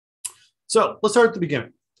So let's start at the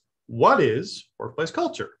beginning. What is workplace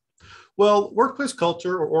culture? Well, workplace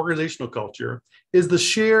culture or organizational culture is the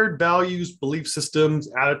shared values, belief systems,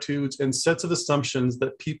 attitudes, and sets of assumptions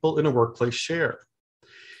that people in a workplace share.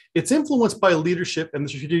 It's influenced by leadership and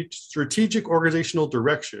the strategic organizational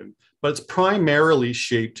direction, but it's primarily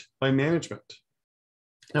shaped by management.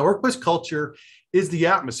 Now, workplace culture is the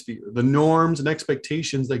atmosphere, the norms and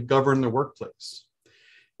expectations that govern the workplace.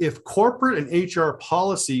 If corporate and HR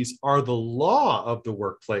policies are the law of the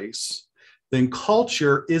workplace, then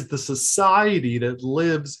culture is the society that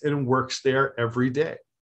lives and works there every day.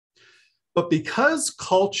 But because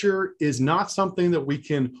culture is not something that we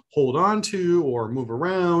can hold on to or move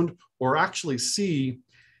around or actually see,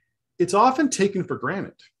 it's often taken for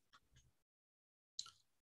granted.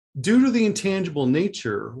 Due to the intangible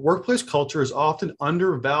nature, workplace culture is often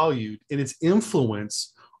undervalued in its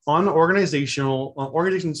influence on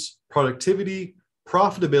organizations' productivity,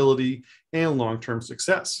 profitability, and long-term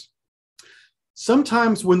success.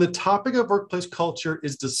 Sometimes when the topic of workplace culture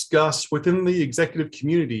is discussed within the executive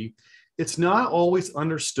community, it's not always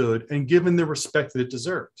understood and given the respect that it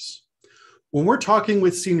deserves. When we're talking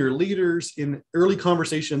with senior leaders in early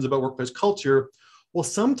conversations about workplace culture, we'll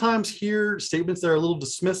sometimes hear statements that are a little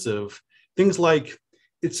dismissive, things like,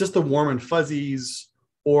 it's just the warm and fuzzies,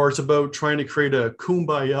 or it's about trying to create a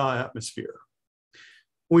coombia atmosphere.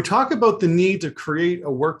 When we talk about the need to create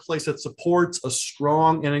a workplace that supports a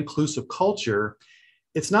strong and inclusive culture,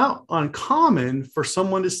 it's not uncommon for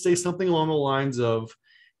someone to say something along the lines of,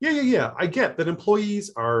 yeah, I get that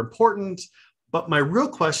employees are important, but my real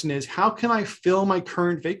question is, how can I fill my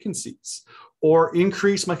current vacancies or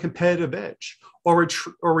increase my competitive edge or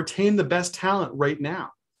retain the best talent right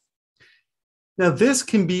now? Now, this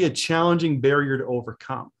can be a challenging barrier to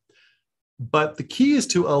overcome, but the key is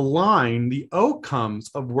to align the outcomes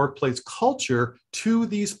of workplace culture to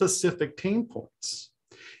these specific pain points.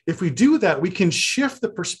 If we do that, we can shift the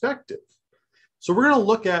perspective. So we're going to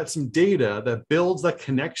look at some data that builds that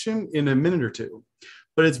connection in a minute or two,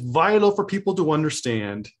 but it's vital for people to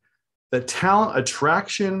understand that talent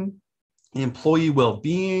attraction, employee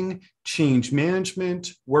well-being, change management,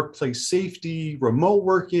 workplace safety, remote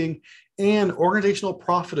working, and organizational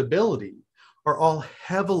profitability are all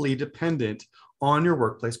heavily dependent on your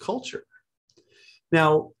workplace culture.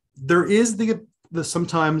 Now, there is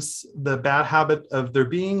sometimes the bad habit of there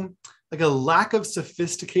being like a lack of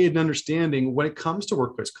sophisticated understanding when it comes to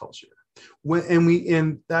workplace culture.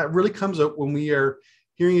 And that really comes up when we are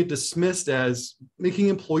hearing it dismissed as making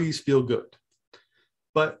employees feel good.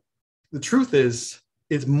 But the truth is,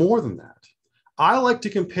 it's more than that. I like to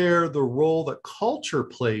compare the role that culture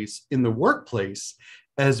plays in the workplace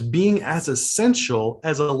as being as essential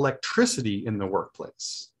as electricity in the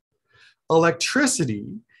workplace. Electricity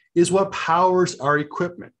is what powers our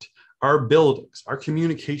equipment, our buildings, our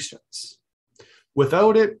communications.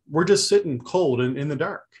 Without it, we're just sitting cold and in the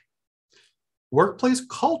dark. Workplace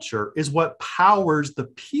culture is what powers the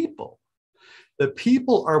people. The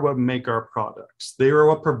people are what make our products. They are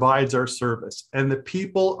what provides our service. And the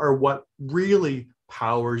people are what really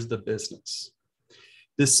powers the business.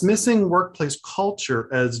 Dismissing workplace culture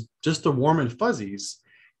as just the warm and fuzzies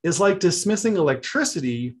is like dismissing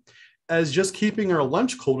electricity as just keeping our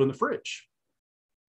lunch cold in the fridge.